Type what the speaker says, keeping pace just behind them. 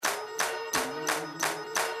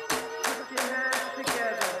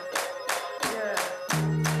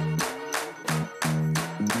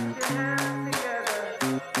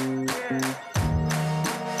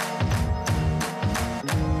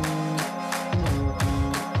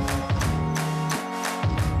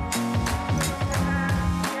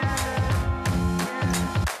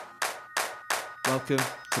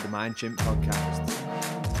welcome to the Mind Chimp podcast.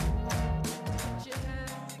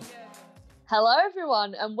 Hello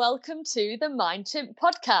everyone and welcome to the Mind Chimp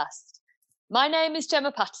podcast. My name is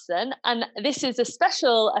Gemma Patterson and this is a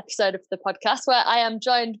special episode of the podcast where I am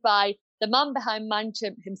joined by the man behind Mind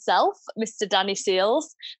Chimp himself, Mr. Danny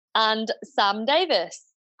Seals, and Sam Davis.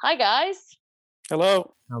 Hi guys.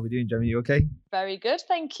 Hello. How are we doing, Gemma? You okay? Very good,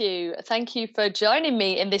 thank you. Thank you for joining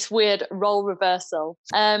me in this weird role reversal.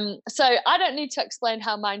 So I don't need to explain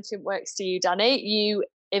how Mind Chimp works to you, Danny. You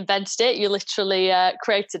invented it, you literally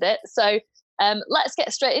created it. So let's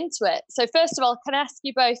get straight into it. So first of all, can I ask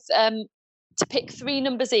you both to pick three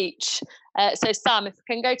numbers each? So Sam, if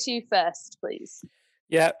I can go to you first, please.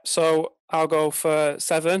 Yeah, so I'll go for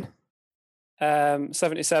 7,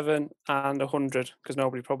 77 and 100 because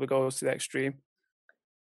nobody probably goes to the extreme.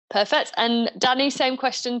 Perfect. And Danny, same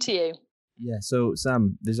question to you. Yeah, so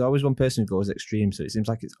Sam, there's always one person who goes extreme, so it seems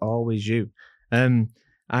like it's always you.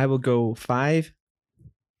 I will go 5,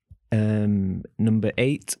 number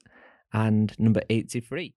 8, and number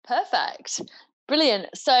 83. Perfect. Brilliant.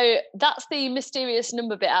 So that's the mysterious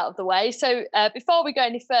number bit out of the way. So before we go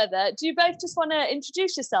any further, do you both just want to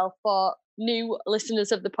introduce yourself for new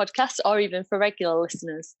listeners of the podcast or even for regular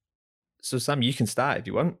listeners? So Sam, you can start if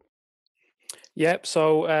you want. Yep,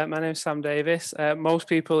 so my name's Sam Davis. Most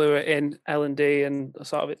people who are in L&D and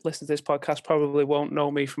sort of listen to this podcast probably won't know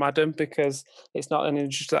me from Adam because it's not an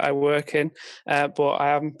industry that I work in, but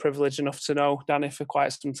I am privileged enough to know Danny for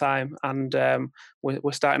quite some time, and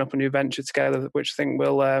we're starting up a new venture together, which I think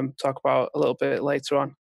we'll talk about a little bit later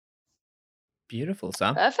on. Beautiful,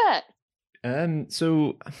 Sam. Perfect.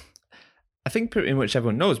 So I think pretty much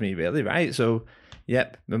everyone knows me, really, right? So,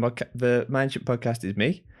 yep, the Mind Chimp podcast is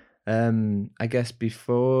me. I guess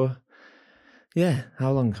before,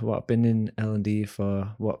 how long? I've been in L&D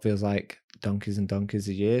for what feels like donkeys and donkeys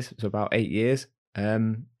of years, so about 8 years.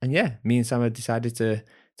 And yeah, me and Sam have decided to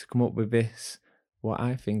come up with this, what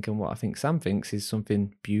I think and what I think Sam thinks is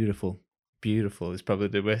something beautiful. Beautiful is probably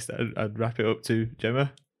the best I'd wrap it up to,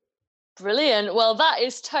 Gemma. Brilliant. Well, that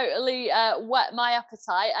is totally whet my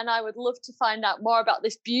appetite, and I would love to find out more about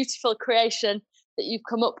this beautiful creation that you've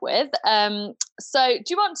come up with. So do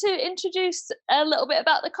you want to introduce a little bit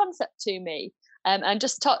about the concept to me, and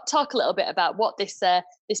just talk a little bit about what this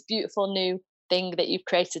beautiful new thing that you've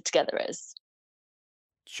created together is?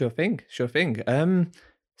 Sure thing.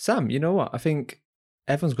 Sam, you know what? I think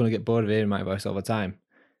everyone's going to get bored of hearing my voice all the time.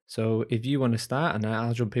 So if you want to start, and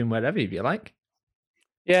I'll jump in wherever if you like.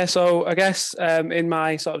 Yeah, so I guess in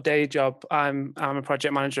my sort of day job, I'm a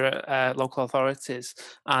project manager at local authorities,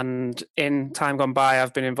 and in time gone by,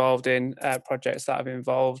 I've been involved in projects that have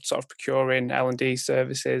involved sort of procuring L&D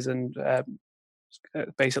services and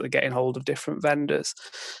basically getting hold of different vendors.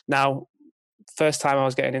 Now, first time I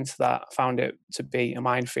was getting into that, I found it to be a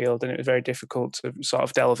minefield, and it was very difficult to sort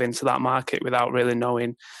of delve into that market without really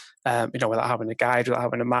knowing, without having a guide, without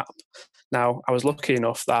having a map. Now, I was lucky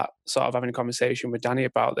enough that sort of having a conversation with Danny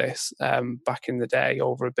about this back in the day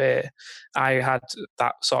over a beer, I had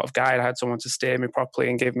that sort of guide. I had someone to steer me properly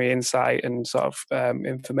and give me insight and sort of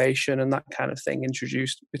information and that kind of thing,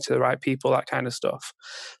 introduced me to the right people, that kind of stuff.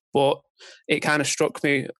 But it kind of struck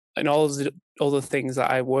me, in all the other things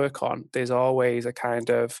that I work on, there's always a kind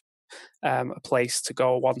of a place to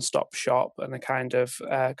go, a one-stop shop, and a kind of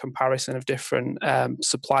comparison of different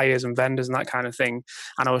suppliers and vendors and that kind of thing.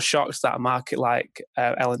 And I was shocked that a market like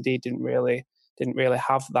L&D didn't really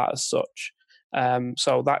have that as such.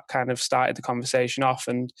 So that kind of started the conversation off.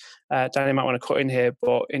 And Danny might want to cut in here,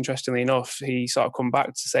 but interestingly enough, he sort of come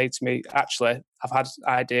back to say to me, actually, I've had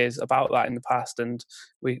ideas about that in the past, and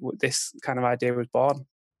this kind of idea was born.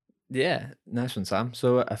 Yeah, nice one, Sam.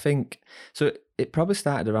 So I think it probably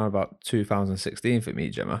started around about 2016 for me,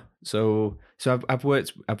 Gemma. So I've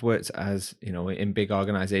worked as, in big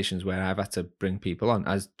organizations where I've had to bring people on,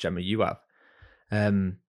 as Gemma you have,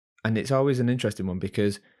 and it's always an interesting one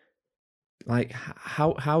because, like,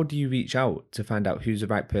 how do you reach out to find out who's the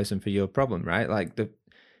right person for your problem, right? Like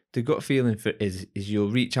the gut feeling is you'll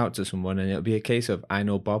reach out to someone and it'll be a case of, I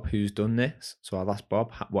know Bob who's done this, so I'll ask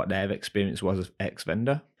Bob what their experience was of X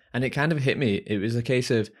vendor. And it kind of hit me. It was a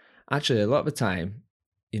case of, actually, a lot of the time,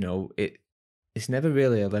 it's never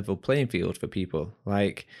really a level playing field for people.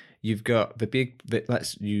 Like, you've got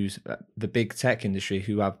let's use the big tech industry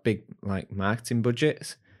who have big, like, marketing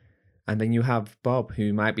budgets. And then you have Bob,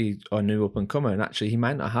 who might be a new up and comer, and actually he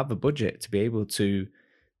might not have a budget to be able to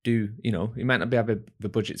do, he might not be having the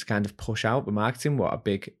budget to kind of push out the marketing, what a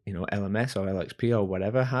big, LMS or LXP or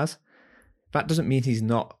whatever has. That doesn't mean he's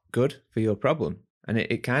not good for your problem. And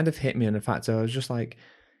it kind of hit me on the fact that I was just like,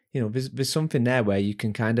 there's something there where you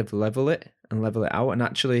can kind of level it and level it out. And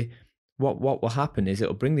actually, what will happen is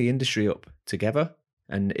it'll bring the industry up together.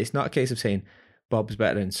 And it's not a case of saying Bob's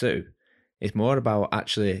better than Sue. It's more about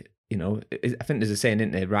actually, I think there's a saying,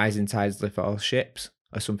 isn't there? Rising tides lift all ships,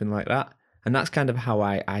 or something like that. And that's kind of how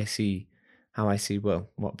I see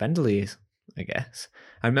what Venderly is, I guess.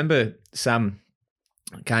 I remember Sam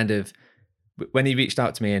kind of, when he reached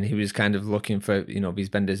out to me and he was kind of looking for, these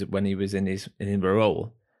vendors when he was in a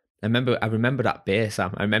role. I remember that beer,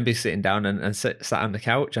 Sam. I remember sitting down and sat on the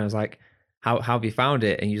couch, and I was like, how have you found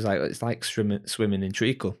it? And he was like, it's like swimming in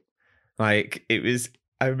treacle. Like, it was,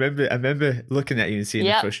 I remember looking at you and seeing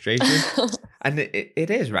the frustration. And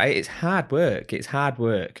it is, right? It's hard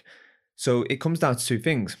work. So it comes down to two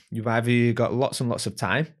things. You've either got lots and lots of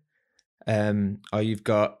time, or you've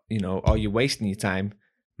got, or you're wasting your time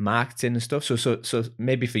marketing and stuff. So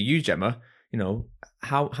maybe for you, Gemma,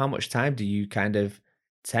 how much time do you kind of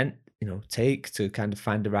take to kind of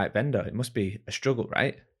find the right vendor? It must be a struggle,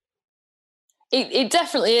 right? It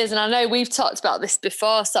definitely is. And I know we've talked about this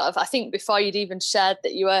before, sort of, I think before you'd even shared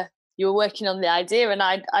that you were working on the idea, and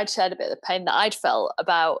I'd shared a bit of the pain that I'd felt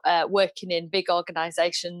about working in big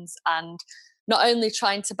organizations and not only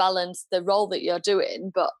trying to balance the role that you're doing,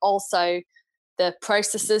 but also the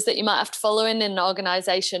processes that you might have to follow in an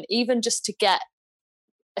organization, even just to get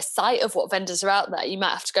a sight of what vendors are out there. You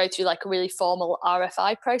might have to go through like a really formal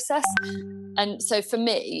RFI process. And so for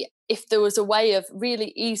me, if there was a way of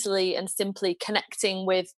really easily and simply connecting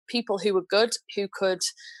with people who were good, who could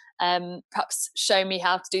perhaps show me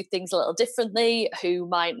how to do things a little differently, who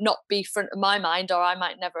might not be front of my mind or I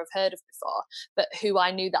might never have heard of before, but who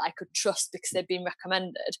I knew that I could trust because they'd been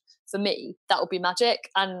recommended, for me, that would be magic.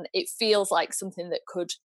 And it feels like something that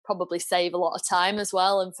could probably save a lot of time as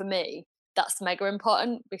well. And for me, that's mega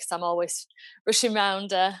important because I'm always rushing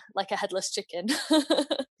around like a headless chicken.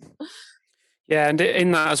 Yeah, and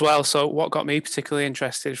in that as well, so what got me particularly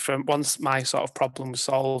interested, from once my sort of problem was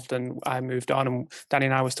solved and I moved on and Danny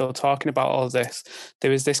and I were still talking about all of this,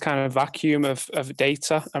 there was this kind of vacuum of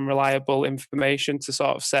data and reliable information to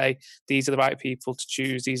sort of say, these are the right people to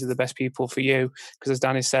choose, these are the best people for you. Because as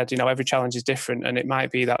Danny said, every challenge is different, and it might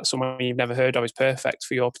be that someone you've never heard of is perfect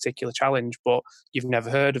for your particular challenge, but you've never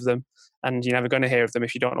heard of them. And you're never going to hear of them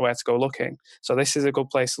if you don't know where to go looking. So this is a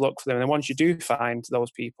good place to look for them. And then once you do find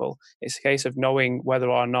those people, it's a case of knowing whether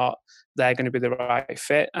or not they're going to be the right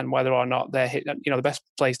fit, and whether or not they're, the best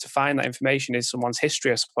place to find that information is someone's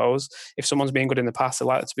history, I suppose. If someone's been good in the past, they're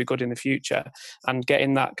likely to be good in the future. And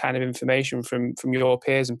getting that kind of information from your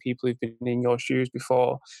peers and people who've been in your shoes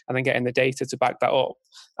before, and then getting the data to back that up,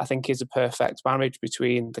 I think is a perfect marriage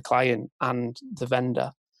between the client and the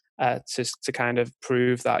vendor. To kind of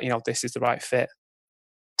prove that, this is the right fit.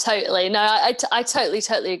 Totally. No, I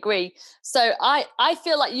totally agree. So I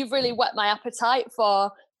feel like you've really whet my appetite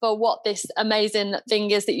for what this amazing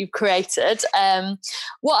thing is that you've created.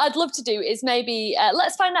 What I'd love to do is maybe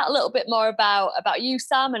let's find out a little bit more about you,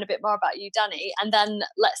 Sam, and a bit more about you, Danny, and then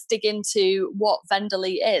let's dig into what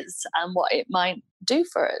Venderly is and what it might do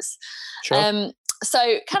for us. Sure.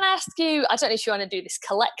 So can I ask you, I don't know if you want to do this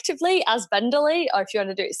collectively as Venderly or if you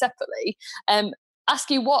want to do it separately,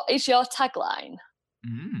 ask you, what is your tagline?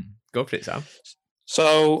 Go for it, Sam.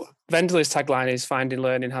 So Venderly's tagline is "Finding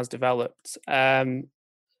Learning Has Developed."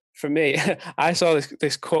 For me, I saw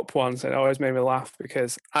this cup once, and it always made me laugh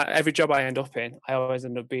because every job I end up in, I always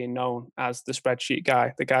end up being known as the spreadsheet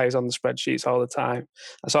guy, the guy who's on the spreadsheets all the time.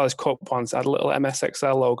 I saw this cup once, it had a little MS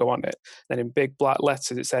Excel logo on it. Then in big black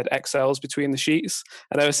letters, it said Excel's between the sheets.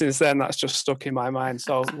 And ever since then, that's just stuck in my mind.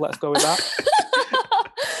 So let's go with that.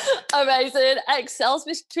 Amazing. Excel's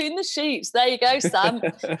between the sheets. There you go, Sam.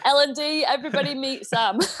 L&D, everybody meet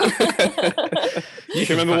Sam. You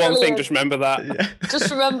can remember one thing, just remember that. Just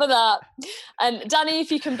remember that. And Danny, if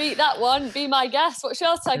you can beat that one, be my guest. What's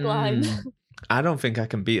your tagline? I don't think I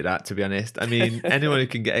can beat that, to be honest. I mean, anyone who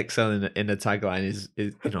can get Excel in a tagline is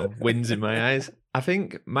wins in my eyes. I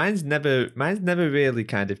think mine's never really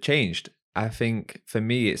kind of changed. I think for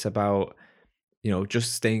me, it's about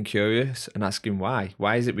just staying curious and asking why.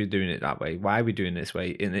 Why is it we're doing it that way? Why are we doing it this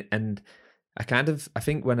way? And I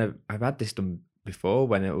think when I've had this done before,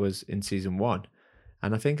 when it was in season 1,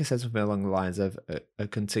 and I think I said something along the lines of a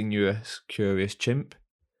continuous, curious chimp.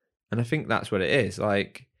 And I think that's what it is.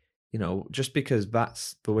 Like, just because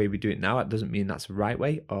that's the way we do it now, it doesn't mean that's the right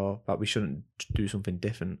way or that we shouldn't do something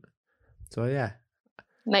different. So, yeah.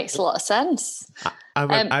 Makes a lot of sense. I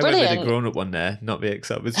went with a grown-up one there, not the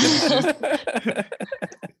Excel.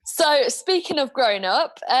 So, speaking of grown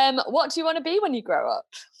up, what do you want to be when you grow up?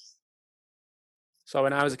 So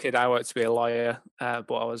when I was a kid, I wanted to be a lawyer,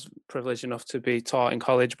 but I was privileged enough to be taught in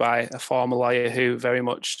college by a former lawyer who very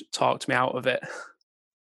much talked me out of it.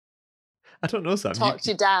 I don't know, Sam. Talked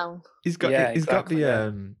you down. He's still got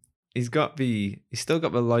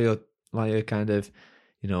the lawyer kind of,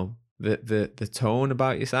 the tone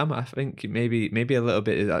about you, Sam. I think maybe a little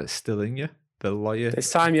bit of that's still in you. The lawyer.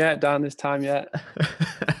 There's time yet, Dan. There's time yet.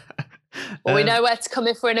 Well, we know where to come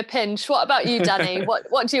if we're in a pinch. What about you, Danny?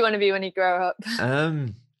 What do you want to be when you grow up?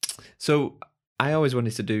 So I always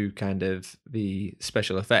wanted to do kind of the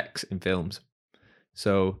special effects in films.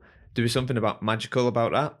 So there was something magical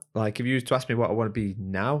about that. Like if you were to ask me what I want to be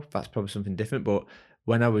now, that's probably something different. But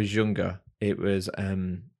when I was younger, it was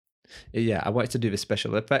I wanted to do the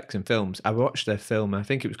special effects in films. I watched a film, I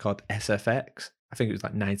think it was called SFX. I think it was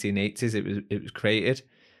like 1980s. It was created,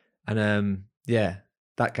 and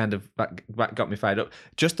that kind of that got me fired up.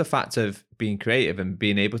 Just the fact of being creative and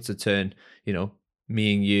being able to turn,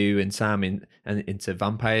 me and you and Sam into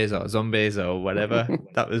vampires or zombies or whatever.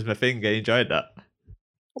 That was my thing. I enjoyed that.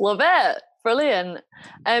 Love it. Brilliant.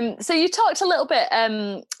 So you talked a little bit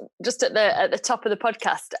just at the top of the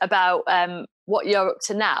podcast about what you're up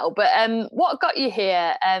to now, but what got you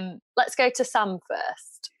here? Let's go to Sam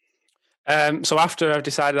first. So after I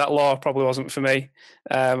decided that law probably wasn't for me,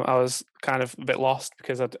 I was kind of a bit lost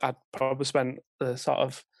because I'd probably spent the sort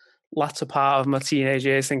of latter part of my teenage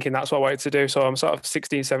years thinking that's what I wanted to do. So I'm sort of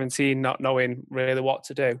 16, 17, not knowing really what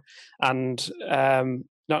to do. And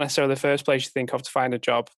not necessarily the first place you think of to find a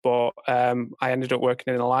job, but I ended up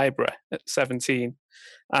working in a library at 17.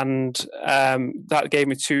 And that gave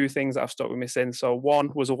me two things that I've stuck with me since. So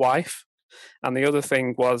one was a wife, and the other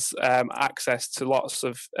thing was access to lots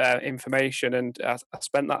of information. And I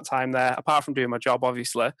spent that time there, apart from doing my job,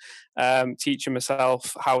 obviously, teaching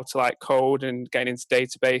myself how to code and getting into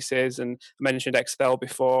databases. And I mentioned Excel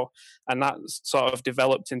before, and that sort of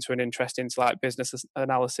developed into an interest into business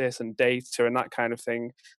analysis and data and that kind of thing.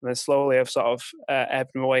 And then slowly I've sort of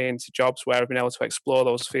ebbed my way into jobs where I've been able to explore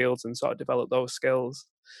those fields and sort of develop those skills.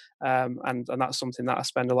 And that's something that I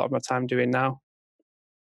spend a lot of my time doing now.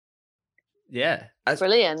 Yeah,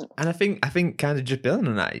 brilliant. And I think kind of just building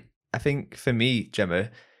on that, I think for me, Gemma,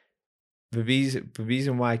 the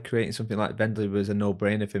reason why creating something like Vendly was a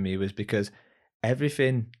no-brainer for me was because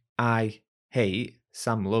everything I hate,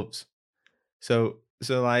 Sam loves. So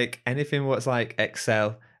anything what's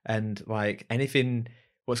Excel and anything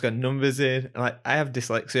what's got numbers in, I have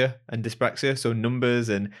dyslexia and dyspraxia, so numbers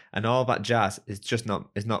and all that jazz is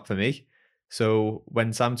not for me. So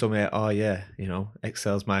when Sam told me, oh yeah,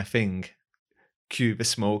 Excel's my thing, cue the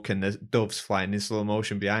smoke and the doves flying in slow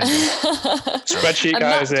motion behind me. Spreadsheet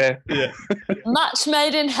guys here. Yeah. Match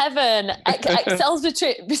made in heaven. Excel's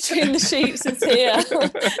between the sheets is here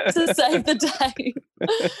to save the day.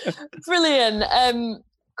 Brilliant.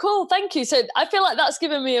 Cool, thank you. So I feel like that's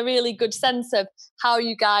given me a really good sense of how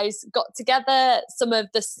you guys got together, some of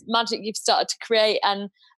this magic you've started to create, and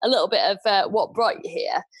a little bit of what brought you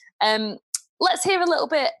here. Let's hear a little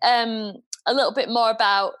bit more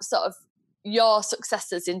about sort of your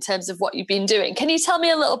successes in terms of what you've been doing. Can you tell me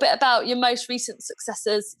a little bit about your most recent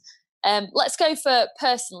successes? Let's go for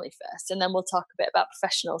personally first, and then we'll talk a bit about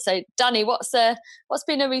professional. So, Danny, what's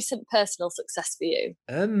been a recent personal success for you?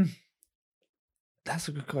 That's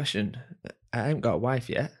a good question. I haven't got a wife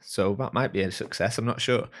yet, so that might be a success. I'm not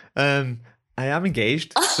sure. I am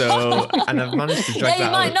engaged, so and I've managed to drag that. Yeah,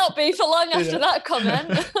 you might not be for long after that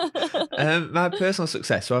comment. My personal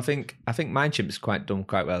success. So I think Mindchimp's done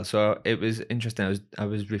quite well. So it was interesting. I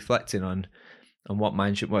was reflecting on what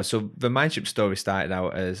Mindchimp was. So the Mindchimp story started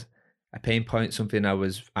out as a pain point, something I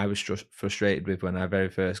was just frustrated with when I very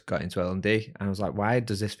first got into L&D, and I was like, why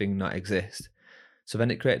does this thing not exist? So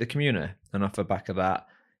then it created a community, and off the back of that,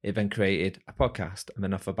 it then created a podcast, and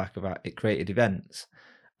then off the back of that, it created events.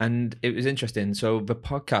 And it was interesting. So the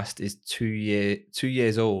podcast is 2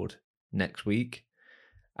 years old next week,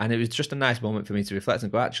 and it was just a nice moment for me to reflect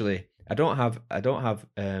and go, actually, I don't have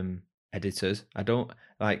editors. I don't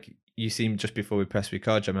you seem just before we press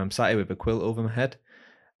record. I'm sat here with a quilt over my head.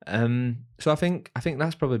 So I think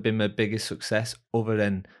that's probably been my biggest success, other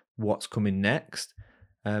than what's coming next.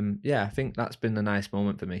 I think that's been a nice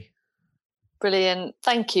moment for me. Brilliant.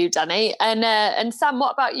 Thank you, Danny. And Sam,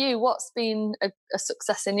 what about you? What's been a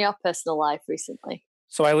success in your personal life recently?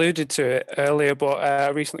 So I alluded to it earlier, but I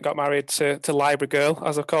recently got married to Library Girl,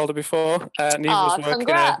 as I've called her before.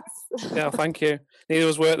 Congrats. Yeah, thank you. neither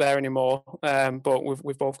of us work there anymore, but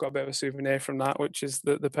we've both got a bit of a souvenir from that, which is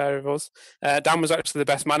the pair of us. Dan was actually the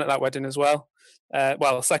best man at that wedding as well.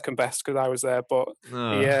 Well, second best because I was there, but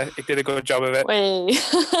he did a good job of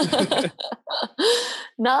it.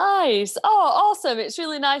 Nice. Oh, awesome! It's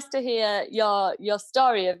really nice to hear your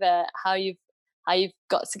story of how you've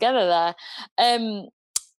got together there.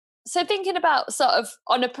 So thinking about sort of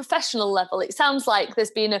on a professional level, it sounds like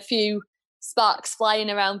there's been a few sparks flying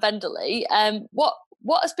around Venderley.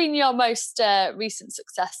 What has been your most recent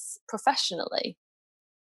success professionally?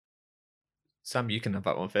 Sam, you can have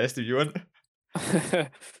that one first if you want.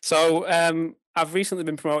 So I've recently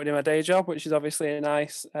been promoted in my day job, which is obviously a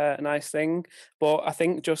nice thing. But I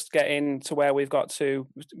think just getting to where we've got to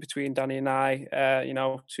between Danny and I,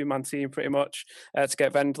 2-man team pretty much, to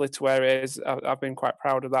get Venderley to where it is, I've been quite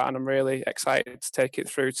proud of that, and I'm really excited to take it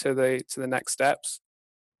through to the next steps.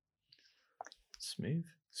 Smooth,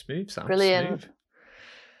 Sam. Brilliant.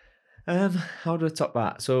 Smooth. How do I top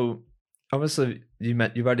that? So obviously, you've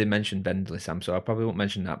already mentioned Venderley, Sam, so I probably won't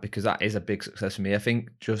mention that because that is a big success for me. I think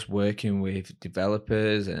just working with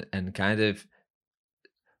developers and kind of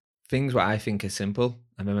things what I think are simple,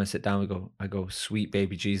 and then when I sit down, I go, sweet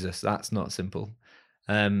baby Jesus, that's not simple.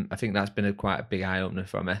 I think that's been quite a big eye opener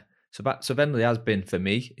for me. So Venderley has been for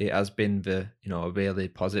me. It has been a really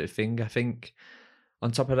positive thing. I think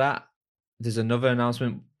on top of that, there's another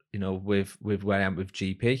announcement, with where I am with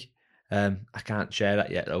GP. I can't share that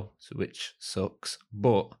yet though, which sucks.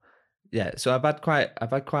 But yeah, so I've had quite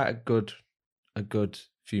a good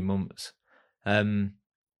few months.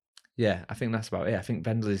 Yeah, I think that's about it. I think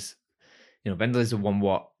Venderley's the one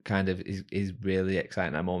what kind of is really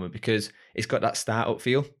exciting at the moment because it's got that startup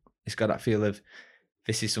feel. It's got that feel of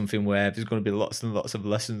this is something where there's going to be lots and lots of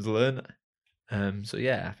lessons learned. So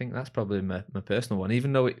yeah, I think that's probably my personal one.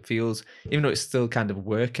 Even though it's still kind of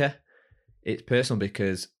worker, it's personal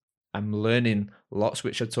because I'm learning lots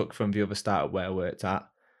which I took from the other startup where I worked at,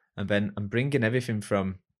 and then I'm bringing everything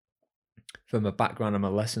from a background and my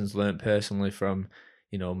lessons learned personally from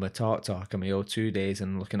my talk and my O2 days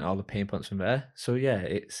and looking at all the pain points from there. So yeah,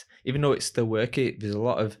 it's even though it's still worky, there's a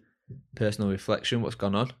lot of personal reflection what's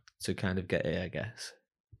gone on to kind of get here, I guess.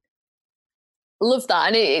 Love that,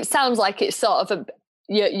 and it sounds like it's sort of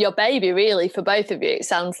your baby really for both of you. It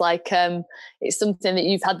sounds like it's something that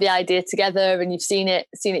you've had the idea together and you've seen it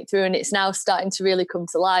through, and it's now starting to really come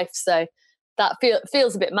to life. So that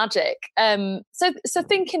feels a bit magic. So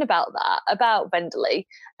thinking about Venderley,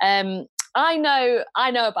 I know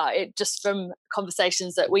about it just from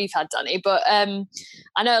conversations that we've had, Danny, but I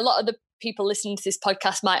know a lot of the people listening to this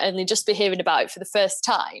podcast might only just be hearing about it for the first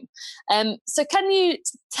time. So can you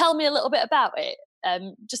tell me a little bit about it?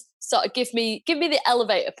 Just sort of give me the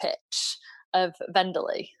elevator pitch of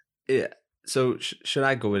Venderley. Yeah. So should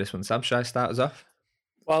I go with this one, Sam? Should I start us off?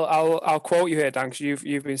 Well, I'll quote you here, Dan, because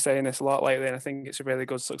you've been saying this a lot lately, and I think it's a really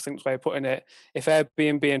good succinct way of putting it. If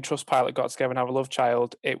Airbnb and Trustpilot got together and have a love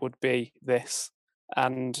child, it would be this.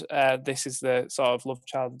 And this is the sort of love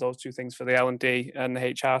child of those two things for the L&D and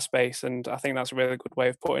the HR space, and I think that's a really good way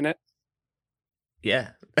of putting it.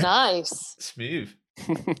 Yeah. Nice. Smooth.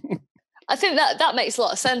 I think that makes a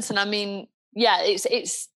lot of sense, and I mean, yeah,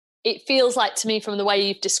 it feels like to me from the way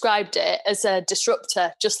you've described it as a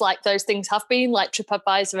disruptor, just like those things have been, like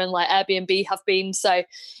TripAdvisor and like Airbnb have been. So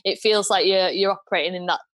it feels like you're operating in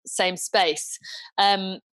that same space.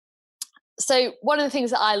 So one of the things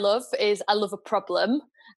that I love is I love a problem.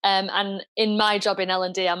 And in my job in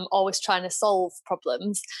L&D, I'm always trying to solve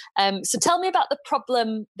problems. So tell me about the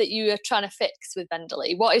problem that you are trying to fix with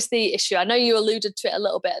Venderley. What is the issue? I know you alluded to it a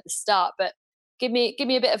little bit at the start, but give me a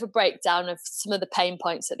bit of a breakdown of some of the pain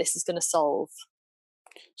points that this is going to solve.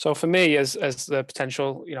 So for me, as the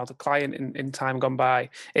potential, the client in time gone by,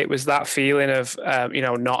 it was that feeling of,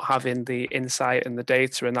 not having the insight and the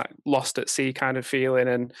data and that lost at sea kind of feeling,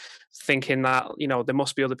 and thinking that, there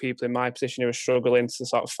must be other people in my position who are struggling to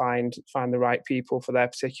sort of find the right people for their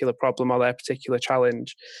particular problem or their particular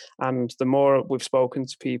challenge. And the more we've spoken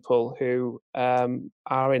to people who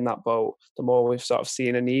are in that boat, the more we've sort of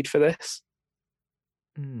seen a need for this.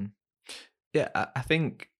 Yeah, I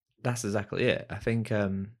think that's exactly it. I think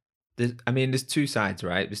there's two sides,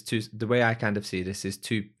 right? The way I kind of see this is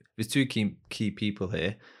there's two key people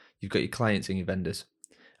here. You've got your clients and your vendors.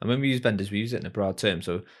 And when we use vendors, we use it in a broad term.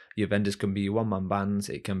 So your vendors can be your one-man bands,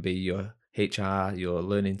 it can be your HR, your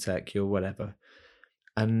learning tech, your whatever.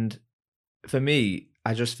 And for me,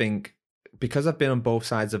 I just think because I've been on both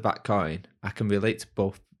sides of that coin, I can relate to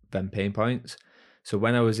both them pain points. So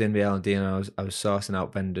when I was in the L&D and I was sourcing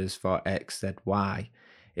out vendors for X, Z, Y,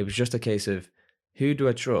 it was just a case of who do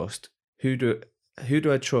I trust? Who do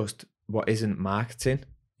I trust what isn't marketing.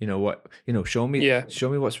 Show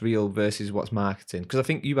me what's real versus what's marketing. Because I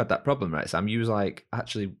think you had that problem, right, Sam? You was like,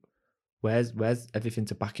 actually, where's everything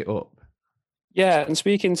to back it up? Yeah, and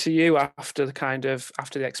speaking to you after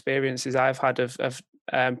the experiences I've had of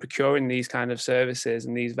procuring these kind of services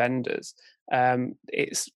and these vendors,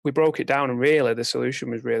 we broke it down, and really the solution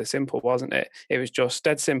was really simple, wasn't it? It was just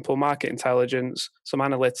dead simple market intelligence, some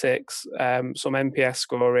analytics, some NPS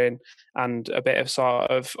scoring, and a bit of sort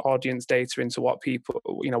of audience data into what people,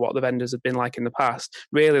 what the vendors have been like in the past.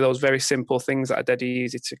 Really, those very simple things that are dead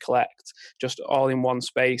easy to collect, just all in one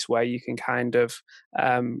space where you can kind of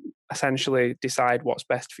essentially decide what's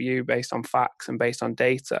best for you based on facts and based on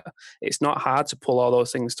data. It's not hard to pull all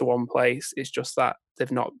those things to one place. It's just that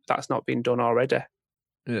that's not been done already.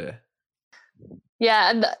 Yeah,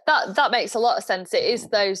 and that makes a lot of sense. It is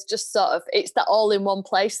those just sort of, it's that all in one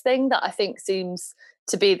place thing that I think seems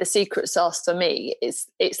to be the secret sauce for me. It's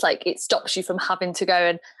like it stops you from having to go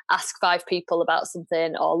and ask 5 people about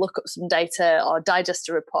something or look up some data or digest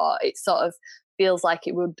a report. It sort of feels like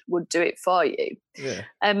it would do it for you. Yeah.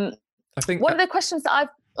 I think one of the questions that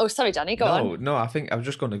oh, sorry, Danny, go on. No, I think I was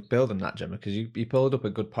just going to build on that, Gemma, because you pulled up a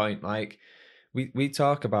good point. Like we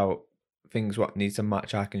talk about things what need to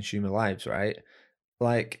match our consumer lives, right?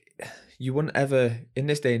 Like you wouldn't ever, in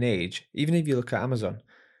this day and age, even if you look at Amazon,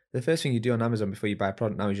 the first thing you do on Amazon before you buy a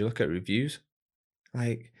product now is you look at reviews.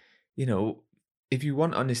 Like, if you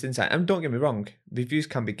want honest insight, and don't get me wrong, reviews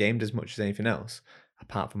can be gamed as much as anything else.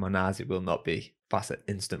 Apart from on ours, it will not be fast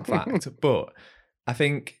instant fact. But I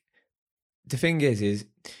think the thing is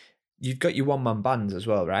you've got your one-man bands as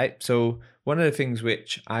well, right? So one of the things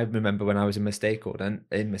which I remember when I was in my startup,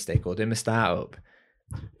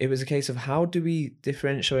 it was a case of how do we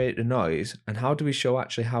differentiate the noise and how do we show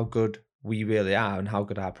actually how good we really are and how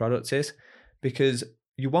good our product is? Because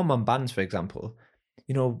your one-man bands, for example,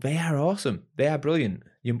 they are awesome. They are brilliant.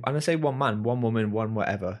 And I say one man, one woman, one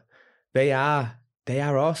whatever. They are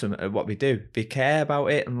awesome at what they do. They care about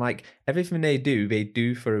it, and like everything they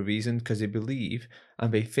do for a reason, because they believe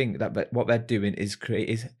and they think that what they're doing is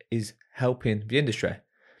helping the industry.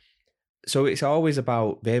 So it's always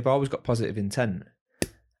about, they've always got positive intent.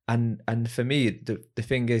 And for me, the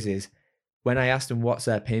thing is when I asked them what's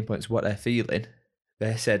their pain points, what they're feeling,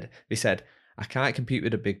 they said, I can't compete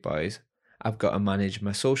with the big boys. I've got to manage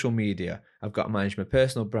my social media. I've got to manage my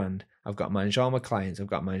personal brand. I've got to manage all my clients. I've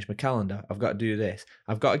got to manage my calendar. I've got to do this.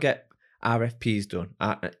 I've got to get RFPs done.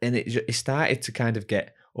 And it started to kind of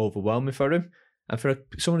get overwhelming for him. And for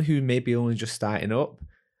someone who maybe only just starting up,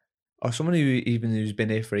 or someone who's been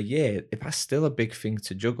here for a year, that's still a big thing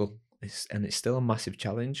to juggle. And it's still a massive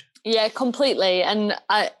challenge. Yeah, completely. And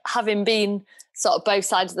having been sort of both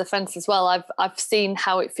sides of the fence as well, I've seen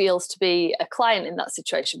how it feels to be a client in that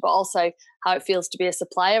situation, but also how it feels to be a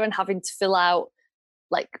supplier and having to fill out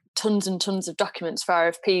like tons and tons of documents for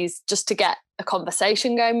RFPs just to get a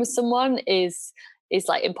conversation going with someone is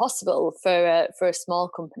like impossible for a small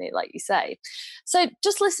company, like you say. So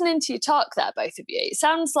just listening to you talk there, both of you, it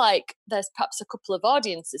sounds like there's perhaps a couple of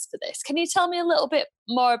audiences for this. Can you tell me a little bit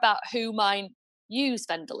more about who might use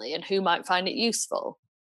Vendorly and who might find it useful?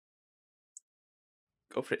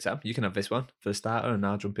 Go for it, Sam. You can have this one for a starter, and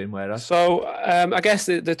I'll jump in where. So I guess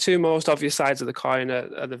the two most obvious sides of the coin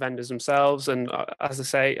are the vendors themselves, and as I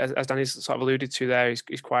say, as Danny's sort of alluded to there,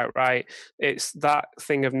 he's quite right. It's that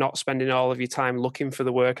thing of not spending all of your time looking for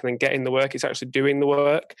the work and then getting the work. It's actually doing the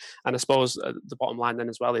work, and I suppose the bottom line then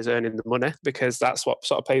as well is earning the money, because that's what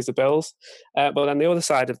sort of pays the bills. But then the other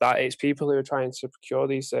side of that is people who are trying to procure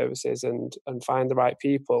these services and find the right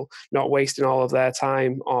people, not wasting all of their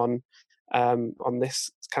time on this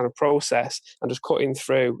kind of process and just cutting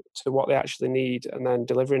through to what they actually need and then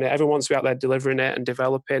delivering it. Everyone wants to be out there delivering it and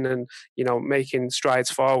developing and, making strides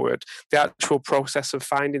forward. The actual process of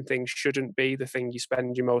finding things shouldn't be the thing you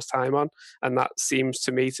spend your most time on. And that seems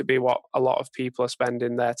to me to be what a lot of people are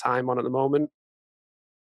spending their time on at the moment.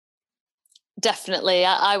 Definitely.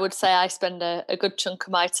 I would say I spend a good chunk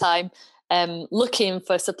of my time looking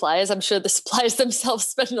for suppliers. I'm sure the suppliers themselves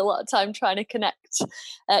spend a lot of time trying to connect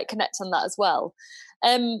on that as well.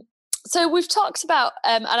 So we've talked about,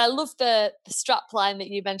 and I love the strap line that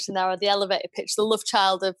you mentioned there, or the elevator pitch, the love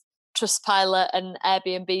child of Trustpilot and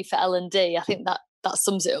Airbnb for L&D. I think that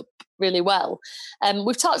sums it up really well.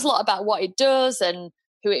 We've talked a lot about what it does and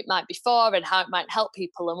who it might be for and how it might help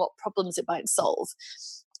people and what problems it might solve.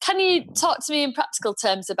 Can you talk to me in practical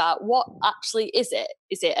terms about what actually is it?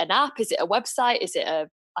 Is it an app? Is it a website? Is it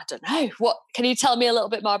I don't know. What can you tell me a little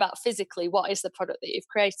bit more about physically? What is the product that you've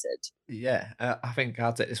created? Yeah, I think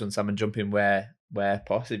I'll take this one, Sam, and jump in where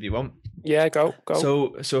possible if you want. Yeah, go.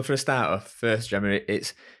 So for a start off, first, Gemma,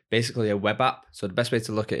 it's basically a web app. So the best way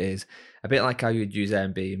to look at it is a bit like how you'd use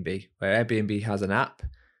Airbnb, where Airbnb has an app.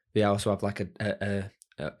 They also have like a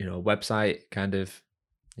website kind of,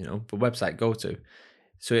 the website go to.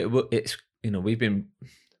 So it's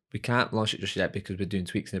we can't launch it just yet because we're doing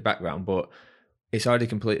tweaks in the background, but it's already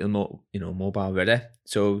completely mobile ready.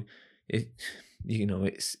 So you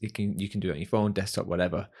can do it on your phone, desktop,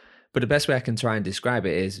 whatever. But the best way I can try and describe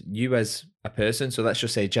it is you as a person. So let's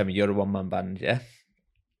just say, Gemma, you're a one-man band, yeah?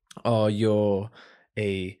 Or you're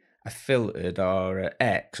a Filtered or an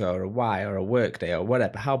X or a Y or a Workday or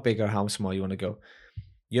whatever, how big or how small you want to go.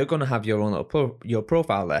 You're going to have your own little your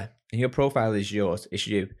profile there. And your profile is yours. It's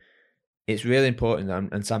you. It's really important.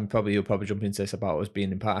 And Sam, you'll probably jump into this about us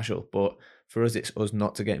being impartial. But for us, it's us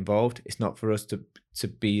not to get involved. It's not for us to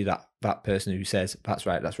be that person who says, that's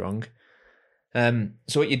right, that's wrong.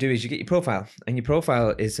 So what you do is you get your profile, and your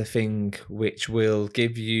profile is a thing which will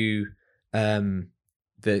give you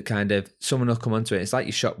the kind of, someone will come onto it. It's like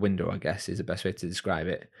your shop window, I guess, is the best way to describe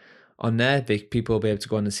it. On there, people will be able to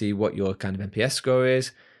go on and see what your kind of NPS score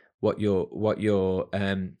is, what your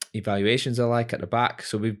evaluations are like at the back.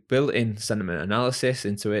 So we've built in sentiment analysis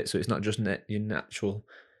into it, so it's not just your natural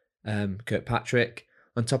Kirkpatrick.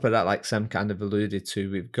 On top of that, like Sam kind of alluded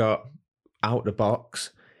to, we've got out the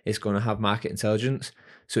box, it's going to have market intelligence.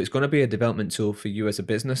 So it's going to be a development tool for you as a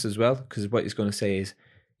business as well, because what it's going to say is,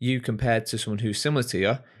 you compared to someone who's similar to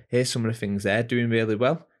you, here's some of the things they're doing really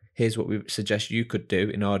well. Here's what we suggest you could do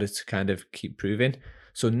in order to kind of keep proving.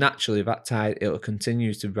 So naturally, that tide, it'll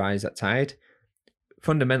continue to rise that tide.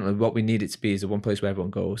 Fundamentally, what we need it to be is the one place where everyone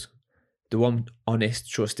goes, the one honest,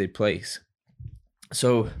 trusted place.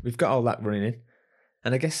 So we've got all that running.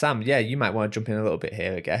 And I guess, Sam, yeah, you might want to jump in a little bit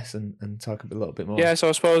here, I guess, and talk a little bit more. Yeah, so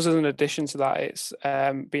I suppose as an addition to that, it's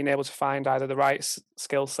being able to find either the right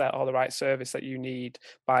skill set or the right service that you need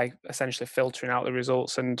by essentially filtering out the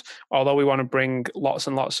results. And although we want to bring lots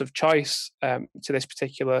and lots of choice to this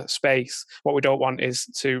particular space, what we don't want is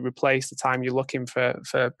to replace the time you're looking for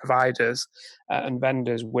providers and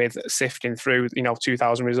vendors with sifting through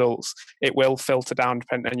 2,000 results. It will filter down,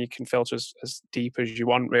 and you can filter as deep as you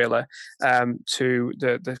want, really, to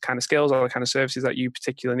the kind of skills or the kind of services that you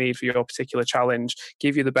particularly need for your particular challenge,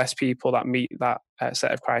 give you the best people that meet that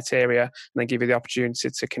set of criteria, and then give you the opportunity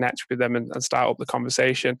to connect with them and start up the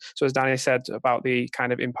conversation. So as Danny said about the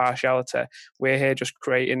kind of impartiality, we're here just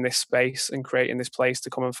creating this space and creating this place to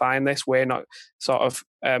come and find this. We're not sort of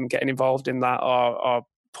getting involved in that or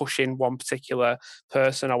pushing one particular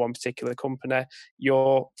person or one particular company.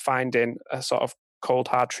 You're finding a sort of cold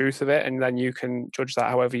hard truth of it, and then you can judge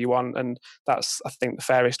that however you want, and that's, I think, the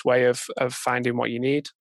fairest way of finding what you need.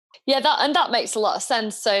 Yeah, that makes a lot of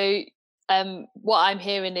sense. So what I'm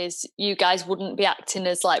hearing is you guys wouldn't be acting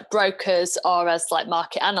as like brokers or as like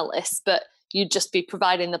market analysts, but you'd just be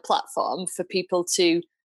providing the platform for people to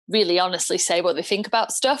really honestly say what they think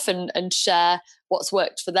about stuff and share what's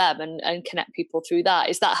worked for them and connect people through that.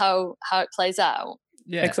 Is that how it plays out?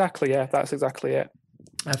 Yeah, exactly. Yeah, that's exactly it.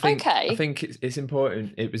 I think it's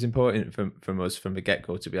important. It was important from us from the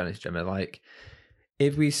get-go, to be honest, Gemma. Like,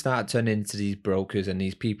 if we start turning into these brokers and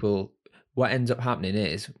these people, what ends up happening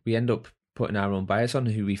is we end up putting our own bias on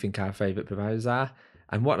who we think our favourite providers are.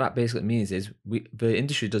 And what that basically means is the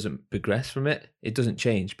industry doesn't progress from it. It doesn't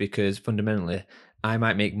change, because fundamentally, I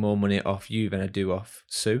might make more money off you than I do off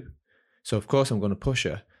Sue. So of course I'm going to push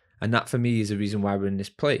her. And that for me is the reason why we're in this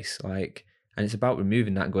place. Like, and it's about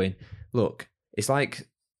removing that, going, look, it's like,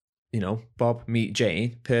 Bob meet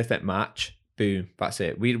Jane, perfect match, boom, that's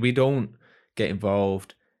it. We don't get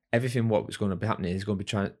involved. Everything what's going to be happening is going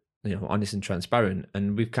to be honest and transparent.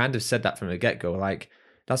 And we've kind of said that from the get-go. Like,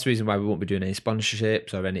 that's the reason why we won't be doing any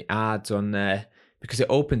sponsorships or any ads on there, because it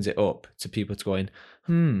opens it up to people to going,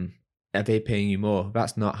 are they paying you more?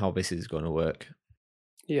 That's not how this is going to work.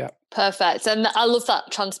 Yeah. Perfect. And I love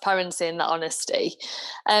that transparency and that honesty.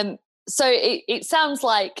 So it sounds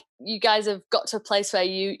like you guys have got to a place where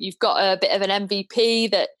you've got a bit of an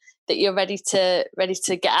MVP that you're ready to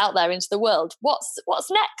get out there into the world.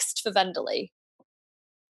 What's next for Vendorly?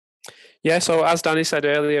 Yeah, so as Danny said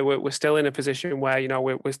earlier, we're still in a position where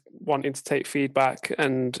we're wanting to take feedback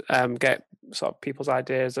and get sort of people's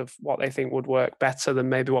ideas of what they think would work better than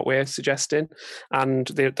maybe what we're suggesting, and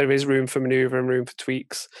there is room for manoeuvre and room for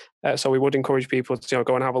tweaks. So we would encourage people to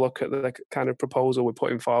go and have a look at the kind of proposal we're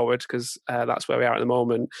putting forward, because that's where we are at the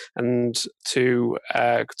moment, and to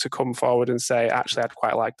come forward and say, actually, I'd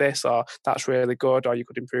quite like this, or that's really good, or you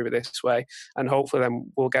could improve it this way, and hopefully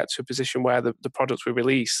then we'll get to a position where the product we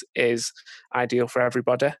release is ideal for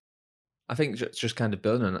everybody. I think just kind of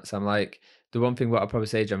building on that, Sam, like, the one thing what I'll probably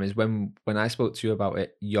say, Jim, is when I spoke to you about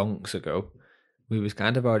it yonks ago, we was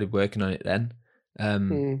kind of already working on it then.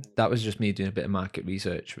 Mm. That was just me doing a bit of market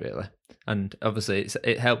research, really. And obviously,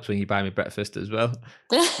 it helps when you buy me breakfast as well.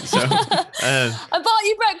 So I bought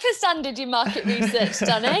you breakfast and did your market research,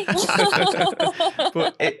 Danny.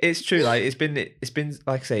 But it's true. Like it's been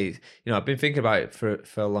like I say, I've been thinking about it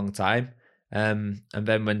for a long time. And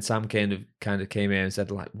then when Sam kind of came in and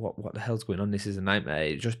said like, what the hell's going on? This is a nightmare.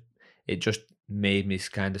 It just made me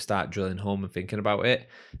kind of start drilling home and thinking about it.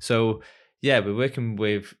 So yeah, we're working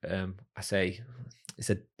with I say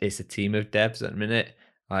it's a team of devs at the minute.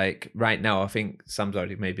 Like right now, I think Sam's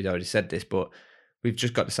already said this, but we've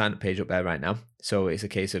just got the sign up page up there right now. So it's a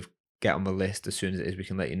case of get on the list as soon as it is, we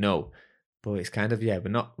can let you know. But it's kind of,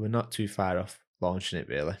 we're not too far off launching it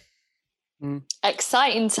really.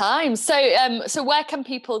 Exciting times. So where can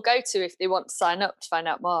people go to if they want to sign up to find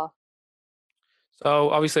out more?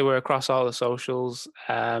 So obviously we're across all the socials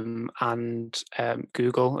and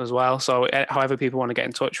Google as well. So however people want to get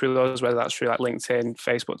in touch with us, whether that's through like LinkedIn,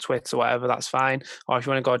 Facebook, Twitter, whatever, that's fine. Or if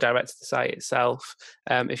you want to go direct to the site itself,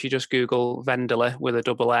 if you just Google Vendorly with a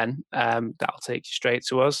double N, that'll take you straight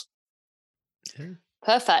to us. Okay.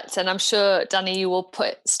 Perfect. And I'm sure, Danny, you will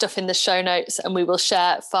put stuff in the show notes and we will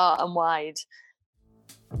share far and wide.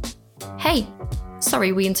 Hey,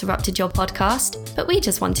 sorry we interrupted your podcast, but we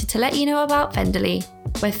just wanted to let you know about Vendorly,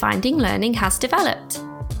 where finding learning has developed.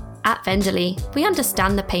 At Vendorly, we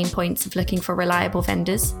understand the pain points of looking for reliable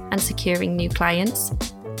vendors and securing new clients.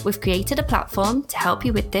 We've created a platform to help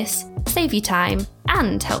you with this, save you time,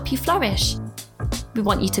 and help you flourish. We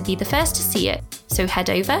want you to be the first to see it, so head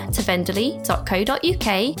over to vendorly.co.uk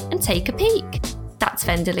and take a peek. That's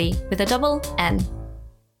Vendorly with a double N.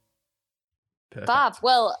 Perfect. Fab.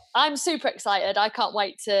 Well, I'm super excited. I can't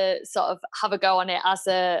wait to sort of have a go on it as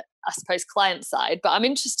a, I suppose, client side. But I'm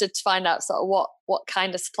interested to find out sort of what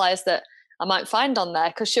kind of suppliers that I might find on there.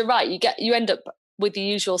 Because you're right, you end up with the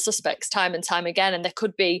usual suspects time and time again, and there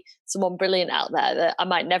could be someone brilliant out there that I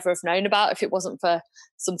might never have known about if it wasn't for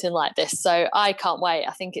something like this. So I can't wait.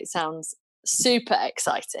 I think it sounds super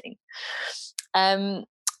exciting. So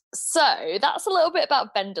that's a little bit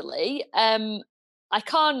about Vendorly. I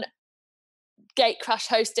can't gate crash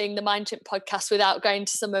hosting the MindChimp podcast without going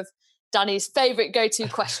to some of Danny's favourite go-to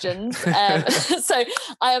questions. So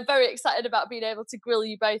I am very excited about being able to grill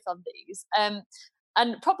you both on these.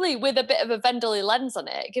 And probably with a bit of a Vendorly lens on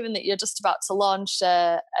it, given that you're just about to launch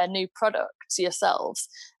a new product yourselves.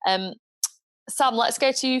 Sam, let's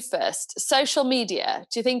go to you first. Social media,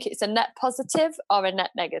 do you think it's a net positive or a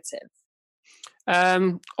net negative?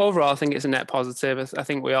 Overall, I think it's a net positive. I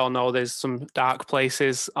think we all know there's some dark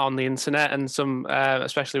places on the internet, and some,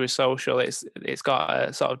 especially with social, it's got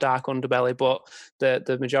a sort of dark underbelly. But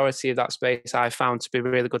the majority of that space I found to be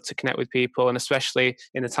really good to connect with people, and especially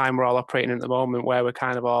in the time we're all operating at the moment, where we're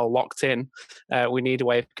kind of all locked in, we need a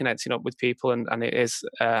way of connecting up with people, and it is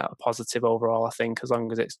a positive overall. I think as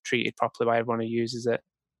long as it's treated properly by everyone who uses it.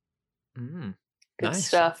 Good Nice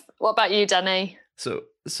stuff. What about you, Danny? So.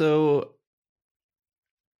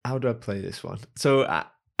 How do I play this one? So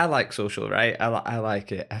I like social, right? I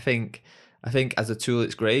like it. I think as a tool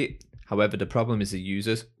it's great. However, the problem is the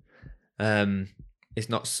users. It's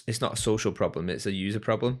not a social problem. It's a user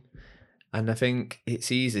problem, and I think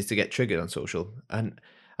it's easy to get triggered on social. And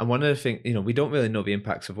one of the things, we don't really know the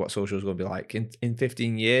impacts of what social is going to be like in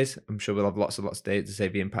 15 years. I'm sure we'll have lots of data to say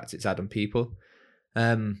the impact it's had on people.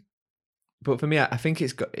 But for me, I think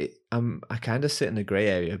it's got. I kind of sit in a grey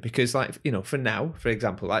area because, for now, for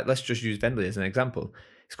example, let's just use Vendorly as an example.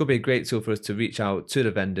 It's going to be a great tool for us to reach out to the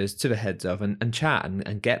vendors, to the heads of, and chat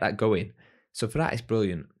and get that going. So for that, it's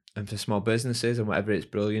brilliant, and for small businesses and whatever, it's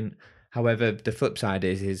brilliant. However, the flip side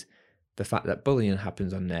is the fact that bullying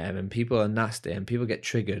happens on there, and people are nasty, and people get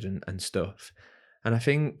triggered and stuff. And I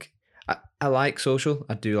think I like social.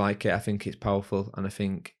 I do like it. I think it's powerful, and I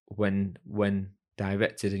think when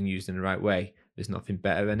directed and used in the right way, there's nothing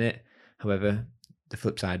better in it. However, the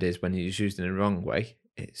flip side is when it's used in the wrong way,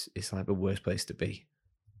 it's like the worst place to be.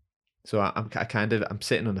 So I'm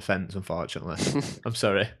sitting on the fence, unfortunately. I'm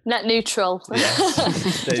sorry. Net neutral.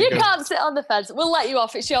 Yes. You can't sit on the fence. We'll let you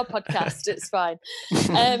off. It's your podcast. It's fine.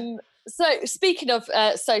 So speaking of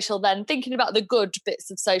social then, thinking about the good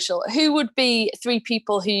bits of social, who would be 3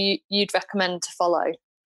 people who you'd recommend to follow?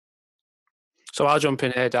 So I'll jump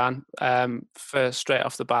in here, Dan. For straight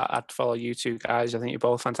off the bat, I'd follow you two guys. I think you're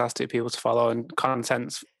both fantastic people to follow, and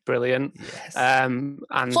content's brilliant. Yes. And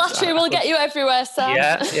Flattery will get you everywhere, Sam.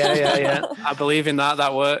 Yeah. I believe in that.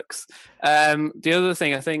 That works. The other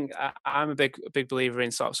thing, I think I'm a big believer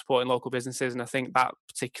in sort of supporting local businesses, and I think that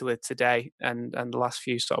particularly today and the last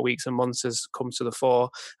few sort of weeks and months has come to the fore.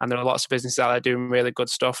 And there are lots of businesses out there doing really good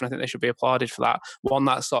stuff, and I think they should be applauded for that. One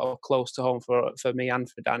that's sort of close to home for me and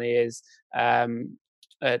for Danny is a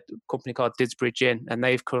company called Didsbury Gin, and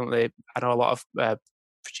they've currently, I know a lot of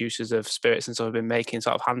producers of spirits and stuff have been making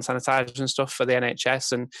sort of hand sanitizers and stuff for the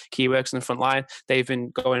NHS and key workers in the front line. They've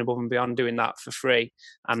been going above and beyond doing that for free,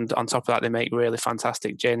 and on top of that they make really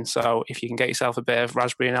fantastic gin. So if you can get yourself a bit of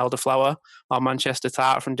raspberry and elderflower or Manchester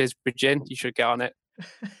tart from Didsbury Gin, you should get on it.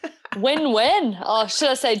 Win-win, or should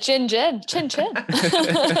I say chin chin.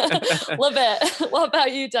 Love it. What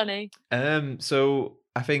about you, Danny? So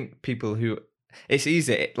I think people who, it's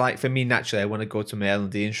easy, like for me naturally I want to go to my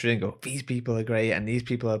L&D industry and go, these people are great and these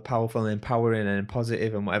people are powerful and empowering and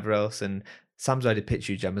positive and whatever else, and Sam's already picked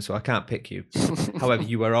you, Gemma, so I can't pick you. However,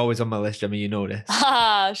 you are always on my list, Gemma, you know this.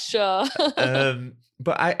 Sure.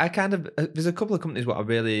 But I kind of, there's a couple of companies what I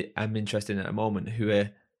really am interested in at the moment who are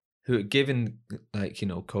given, like, you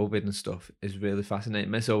know, COVID and stuff is really fascinating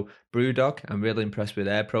me. So Brewdog, I'm really impressed with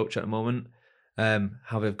their approach at the moment.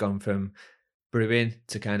 How they've gone from brewing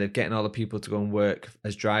to kind of getting all the people to go and work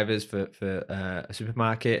as drivers for a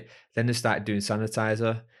supermarket. Then they started doing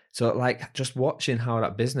sanitizer. So like just watching how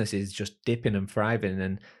that business is just dipping and thriving,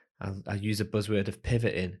 and I use a buzzword of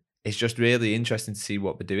pivoting. It's just really interesting to see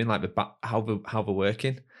what they're doing, like how they're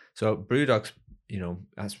working. So Brewdog's, you know,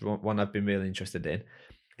 that's one I've been really interested in.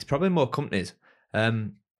 It's probably more companies.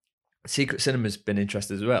 Secret Cinema's been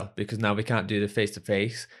interested as well, because now we can't do the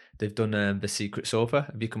face-to-face. They've done the Secret Sofa.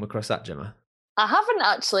 Have you come across that, Gemma? I haven't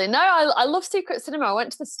actually. No, I love Secret Cinema. I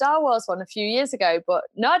went to the Star Wars one a few years ago, but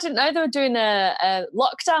no, I didn't know they were doing a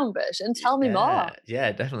lockdown version. Tell me more.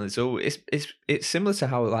 Yeah, definitely. So it's similar to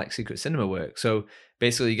how like Secret Cinema works. So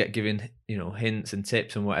basically you get given, you know, hints and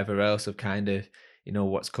tips and whatever else of kind of, you know,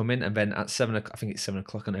 what's coming. And then at 7 o'clock, I think it's 7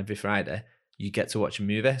 o'clock on every Friday, you get to watch a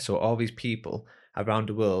movie. So all these people around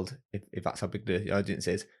the world, if that's how big the audience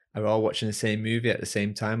is, are all watching the same movie at the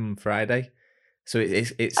same time on Friday. So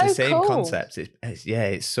it's the same cool concept.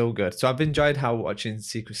 It's so good. So I've enjoyed how watching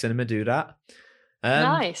Secret Cinema do that.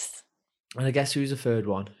 Nice. And I guess who's the third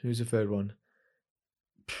one? The third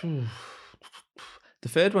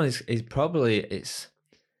one is probably it's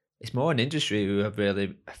more an industry who I've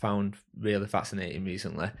really found really fascinating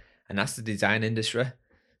recently, and that's the design industry.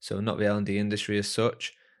 So not the L&D industry as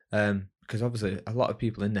such, because obviously a lot of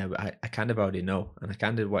people in there I kind of already know, and I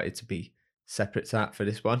kind of wanted to be separate to that for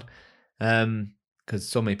this one. Because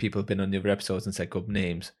so many people have been on the other episodes and said good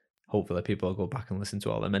names. Hopefully people will go back and listen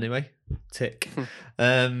to all of them anyway. Tick.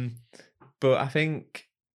 But I think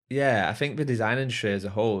the design industry as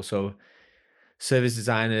a whole, so service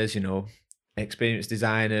designers, you know, experienced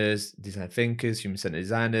designers, design thinkers, human-centered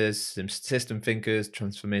designers, system thinkers,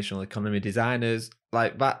 transformational economy designers,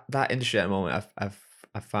 like that industry at the moment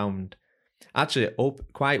I've found actually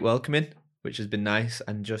quite welcoming, which has been nice,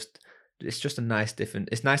 and it's just a nice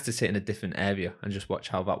it's nice to sit in a different area and just watch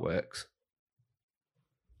how that works.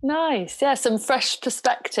 Nice. Yeah, some fresh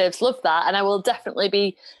perspectives. Love that. And I will definitely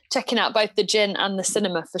be checking out both the gin and the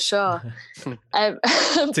cinema for sure.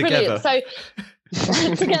 Brilliant. So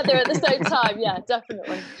together at the same time. Yeah,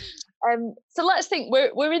 definitely. So let's think,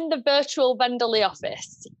 we're in the virtual Venderly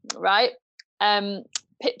office, right?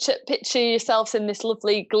 Picture yourselves in this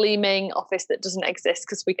lovely gleaming office that doesn't exist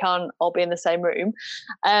because we can't all be in the same room.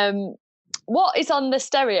 What is on the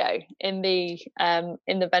stereo in the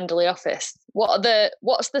Venderly office?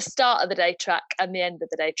 What's the start of the day track and the end of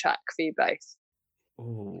the day track for you both?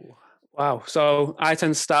 Oh, wow. So I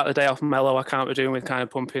tend to start the day off mellow. I can't be doing with kind of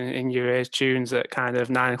pumping in your ears tunes at kind of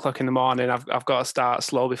 9 o'clock in the morning. I've got to start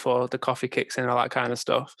slow before the coffee kicks in, all that kind of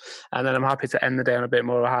stuff. And then I'm happy to end the day on a bit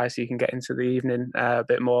more of a high so you can get into the evening a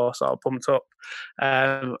bit more sort of pumped up.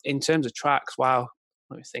 In terms of tracks, wow,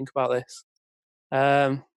 let me think about this.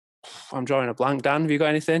 I'm drawing a blank. Dan, have you got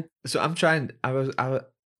anything? So I'm trying. I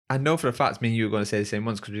know for a fact me and you were going to say the same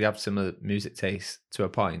ones because we have similar music tastes to a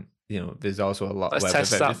point. You know, there's also a lot. Let's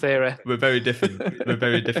test that theory. We're very different. We're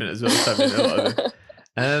very different as well. Having a lot of it.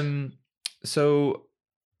 So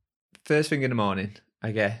first thing in the morning,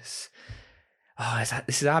 I guess.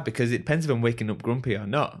 This is hard because it depends if I'm waking up grumpy or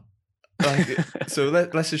not. Like, so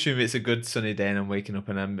let's assume it's a good sunny day and I'm waking up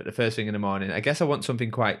and I'm the first thing in the morning. I guess I want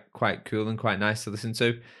something quite cool and quite nice to listen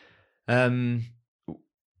to.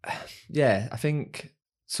 Yeah, I think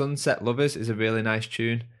Sunset Lovers is a really nice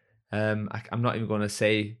tune. I'm not even going to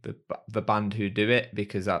say the band who do it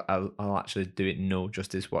because I'll actually do it no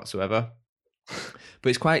justice whatsoever. but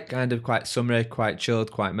it's quite summery, quite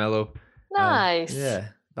chilled, quite mellow. Nice. Yeah,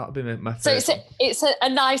 that'll be my So first one. it's a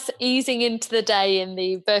nice easing into the day in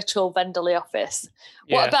the virtual Vendely office.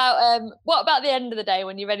 Yeah. What about the end of the day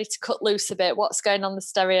when you're ready to cut loose a bit? What's going on the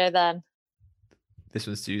stereo then? This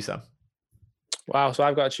one's to you, Sam. Wow, so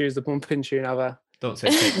I've got to choose the pumping tune, have I? Don't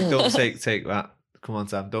take that. Come on,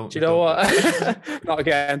 Sam. Don't. Do you know what? Not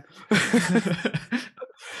again.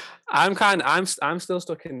 I'm still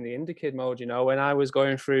stuck in the indie kid mode, you know. When I was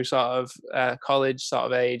going through sort of college sort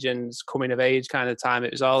of age and coming of age kind of time,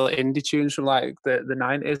 it was all indie tunes from like the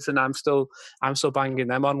 90s, and I'm still banging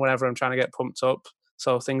them on whenever I'm trying to get pumped up.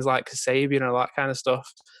 So things like Kasabian and all that kind of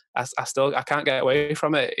stuff, I can't get away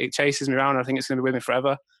from it. It chases me around. I think it's going to be with me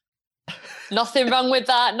forever. Nothing wrong with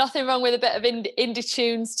that. Nothing wrong with a bit of indie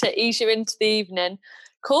tunes to ease you into the evening.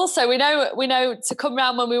 Cool. So we know to come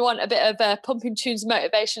round when we want a bit of pumping tunes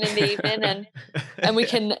motivation in the evening, and we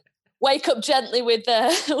can wake up gently with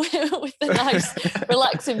the nice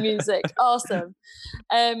relaxing music. Awesome.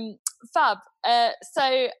 Fab.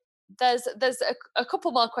 So there's a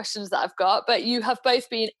couple more questions that I've got, but you have both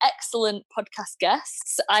been excellent podcast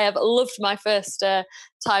guests. I have loved my first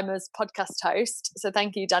time as podcast host. So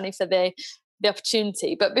thank you, Danny, for the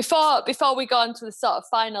opportunity. But before we go on to the sort of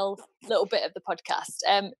final little bit of the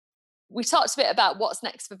podcast, we talked a bit about what's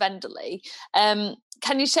next for Vendely.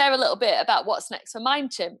 Can you share a little bit about what's next for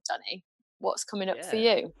MindChimp, Danny? What's coming up for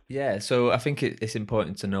you? Yeah, so I think it's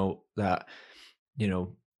important to note that, you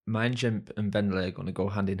know, MindChimp and Vendely are going to go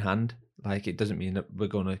hand in hand. Like, it doesn't mean that we're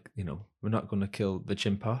going to, you know, we're not going to kill the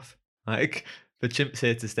chimp off. Like, the chimp's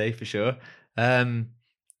here to stay for sure.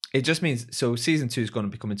 It just means, so season 2 is going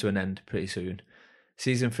to be coming to an end pretty soon.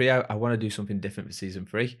 Season 3, I want to do something different for season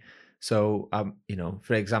 3. So, you know,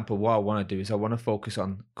 for example, what I want to do is I want to focus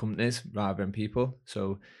on companies rather than people.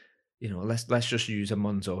 So, you know, let's just use a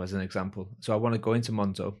Monzo as an example. So I want to go into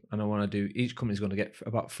Monzo and I want to do, each company's going to get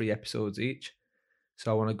about 3 episodes each.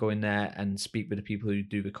 So I want to go in there and speak with the people who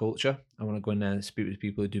do the culture. I want to go in there and speak with the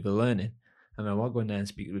people who do the learning. And I want to go in there and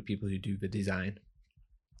speak with people who do the design.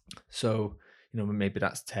 So, you know, maybe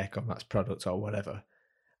that's tech or that's product or whatever.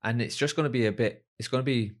 And it's just going to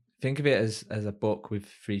be think of it as a book with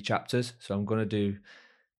 3 chapters. So I'm going to do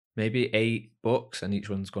maybe 8 books and each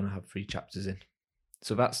one's going to have 3 chapters in.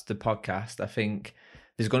 So that's the podcast. I think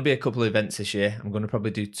there's going to be a couple of events this year. I'm going to probably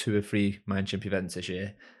do 2 or 3 MindChimp events this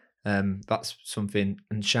year. That's something,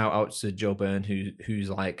 and shout out to Joe Byrne, who's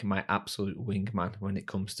like my absolute wingman when it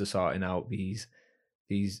comes to sorting out these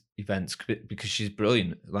events, because she's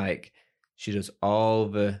brilliant. Like, she does all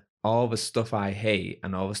the stuff I hate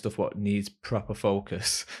and all the stuff what needs proper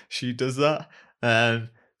focus. She does that.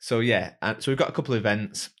 So yeah, and so we've got a couple of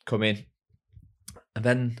events coming, and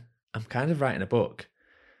then I'm kind of writing a book.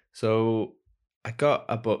 So I got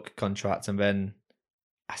a book contract, and then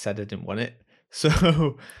I said I didn't want it.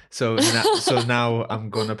 So now I'm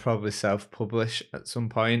gonna probably self-publish at some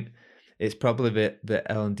point. It's probably the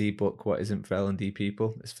L&D book. What isn't for L&D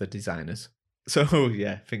people? It's for designers. So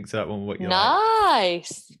yeah, think to that one what you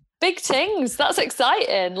nice. Like. Big things. That's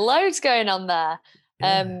exciting. Loads going on there.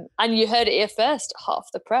 Yeah. And you heard it here first, hot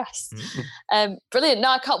off the press. Brilliant.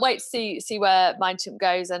 No, I can't wait to see where MindChimp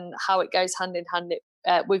goes and how it goes hand in hand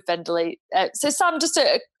with Vendely. So Sam, just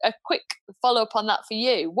a quick follow up on that for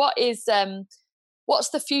you. What's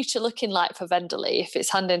the future looking like for Vendely if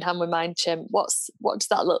it's hand in hand with MindChimp? What does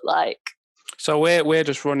that look like? So we're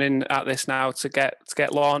just running at this now to get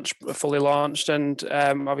fully launched, and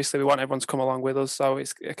obviously we want everyone to come along with us. So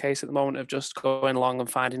it's a case at the moment of just going along and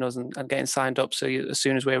finding us and getting signed up. So as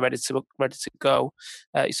soon as we're ready to go,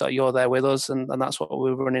 you're there with us, and that's what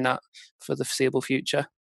we're running at for the foreseeable future.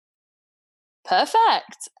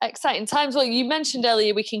 Perfect. Exciting times. Well, you mentioned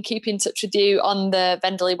earlier we can keep in touch with you on the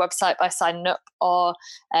Vendely website by signing up or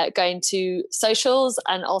going to socials,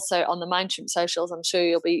 and also on the MindChimp socials. I'm sure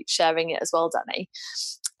you'll be sharing it as well, Danny.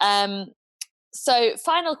 So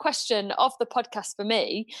final question of the podcast for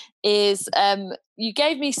me is, you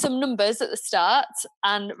gave me some numbers at the start,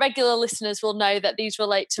 and regular listeners will know that these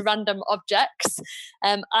relate to random objects.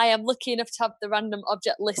 I am lucky enough to have the random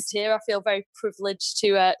object list here. I feel very privileged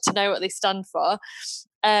to know what they stand for.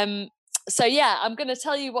 So yeah, I'm going to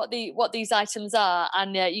tell you what these items are,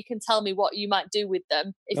 and you can tell me what you might do with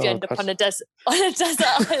them if you end up on a desert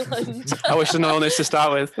island. I wish I'd known this to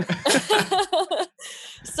start with.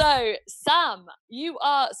 So Sam, you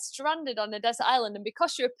are stranded on a desert island, and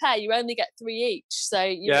because you're a pair, you only get 3 each. So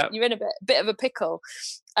you're in a bit of a pickle.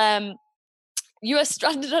 You are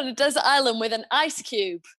stranded on a desert island with an ice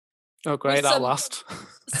cube. Oh, great, that'll last.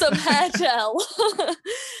 Some hair gel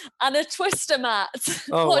and a twister mat.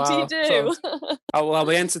 Oh, what wow. do you do? So I'll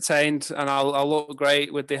be entertained, and I'll look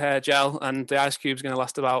great with the hair gel, and the ice cube's going to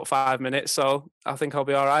last about 5 minutes. So I think I'll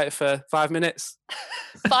be all right for 5 minutes.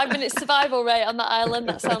 5 minutes survival rate on that island.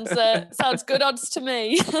 That sounds good odds to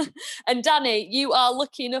me. And Danny, you are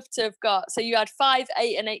lucky enough to have got, so you had 5,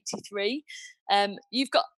 8 and 83.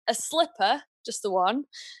 You've got a slipper, just the one.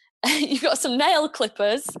 You've got some nail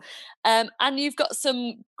clippers, and you've got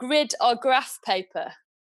some grid or graph paper.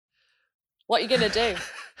 What are you going to do?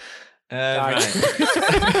 Right.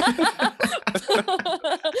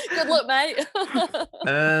 Good luck, mate.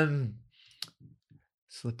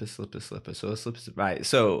 Slipper. So slippers, right.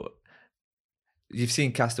 So you've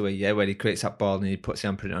seen Castaway, yeah, where he creates that ball and he puts the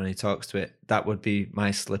handprint on and he talks to it. That would be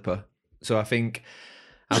my slipper. So I think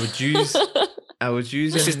I would use.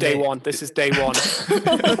 This is day one. This is day one.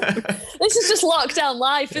 This is just lockdown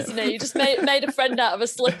life, isn't it? You just made a friend out of a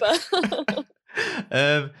slipper.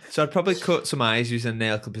 So I'd probably cut some eyes using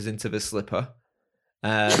nail clippers into the slipper.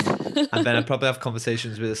 And then I'd probably have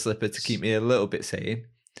conversations with the slipper to keep me a little bit sane.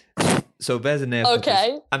 So there's a nail clippers.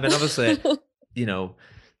 Okay. And then obviously,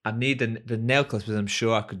 I'd need the nail clippers I'm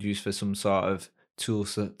sure I could use for some sort of tool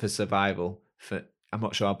for survival. I'm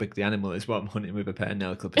not sure how big the animal is, what I'm hunting with a pair of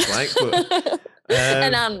nail clippers like, but...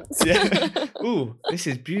 An ant. Yeah. Ooh, this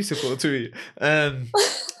is beautiful too. And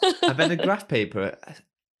then the graph paper.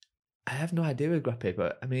 I have no idea with graph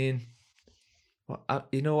paper. I mean,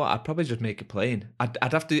 you know what? I'd probably just make it plain. I'd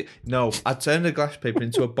turn the graph paper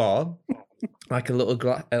into a ball, like a little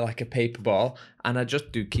like a paper ball, and I'd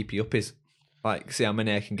just do keepy uppies, like see how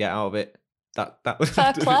many I can get out of it. That was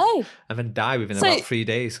fair play. And then die within about 3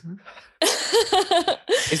 days.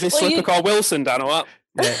 Is this slipper called Wilson, Dan, or what?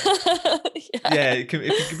 Yeah, it can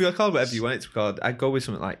be called whatever you want it to be called. I'd go with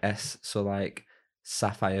something like S, so like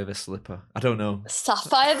Sapphire the Slipper. I don't know.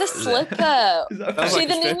 Sapphire the Slipper. Is she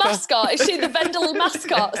the new mascot? Is she the Vendley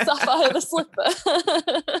mascot? Sapphire the Slipper.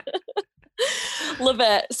 Love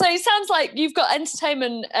it. So it sounds like you've got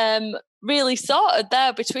entertainment really sorted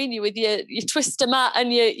there between you with your twister mat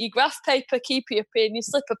and your graph paper keepy uppy and your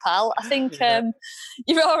slipper pal. I think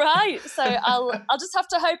you're all right. So I'll just have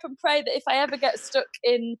to hope and pray that if I ever get stuck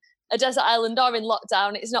in a desert island or in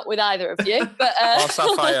lockdown, it's not with either of you. But or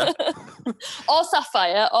Sapphire.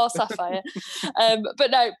 or Sapphire. But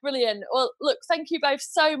no, brilliant. Well, look, thank you both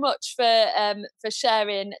so much for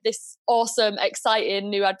sharing this awesome, exciting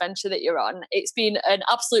new adventure that you're on. It's been an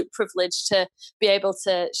absolute privilege to be able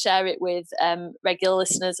to share it with regular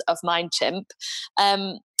listeners of Mindchimp.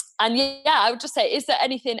 And yeah, I would just say, is there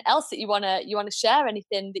anything else that you want to share?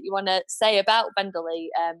 Anything that you want to say about Vendley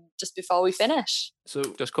just before we finish? So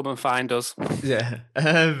just come and find us. Yeah.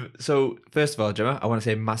 So first of all, Gemma, I want to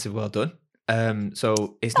say massive well done.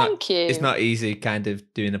 So it's not easy kind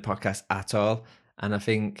of doing a podcast at all. And I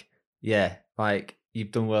think, yeah, like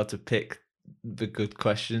you've done well to pick the good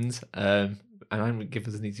questions. And I didn't give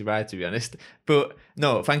us an easy ride, to be honest. But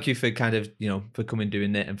no, thank you for kind of, for coming,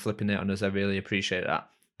 doing it and flipping it on us. I really appreciate that.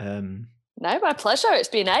 No, my pleasure. It's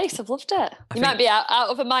been ace. I've loved it. You might be out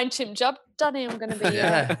of a Mindchimp job, Danny. I'm going to be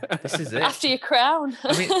this is it. After your crown.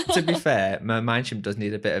 I mean, to be fair, my Mindchimp does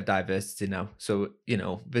need a bit of diversity now. So,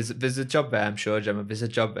 there's a job there, I'm sure, Gemma. There's a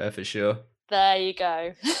job there for sure. There you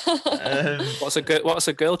go. What's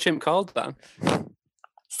a girl chimp called, Dan?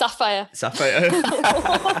 Sapphire.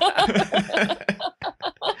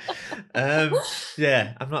 I've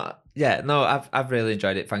really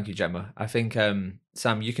enjoyed it. Thank you, Gemma. I think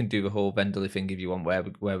Sam, you can do the whole Vendley thing if you want, where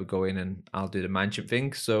we're going, and I'll do the Mindchimp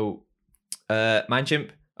thing. So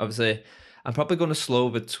Mindchimp, obviously, I'm probably going to slow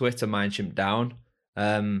the Twitter Mindchimp down.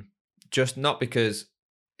 Just not because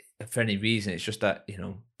for any reason, it's just that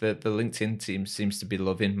the LinkedIn team seems to be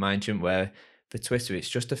loving Mindchimp, where the Twitter, it's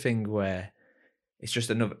just a thing where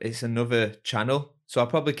it's another channel. So I'll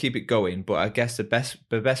probably keep it going, but I guess the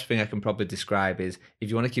best thing I can probably describe is if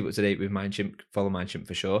you want to keep up to date with Mindchimp, follow Mindchimp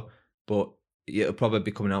for sure. But it'll probably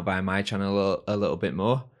be coming out via my channel a little bit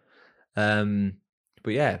more. But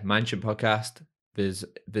yeah, Mindchimp podcast. There's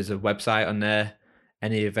a website on there.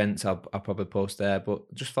 Any events I'll probably post there.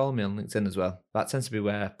 But just follow me on LinkedIn as well. That tends to be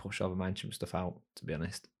where I push all the Mindchimp stuff out, to be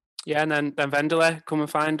honest. Yeah, and then Vendley, come and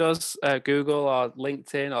find us. Google or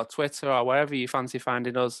LinkedIn or Twitter or wherever you fancy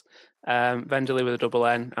finding us. Vendley with a double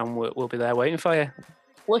N, and we'll be there waiting for you.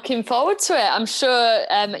 Looking forward to it. I'm sure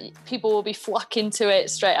people will be flocking to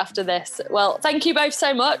it straight after this. Well, thank you both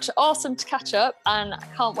so much. Awesome to catch up, and I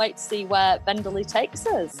can't wait to see where Vendley takes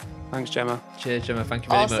us. Thanks, Gemma. Cheers, Gemma. Thank you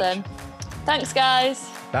very much. Awesome. Thanks, guys.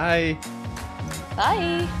 Bye.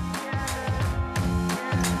 Bye.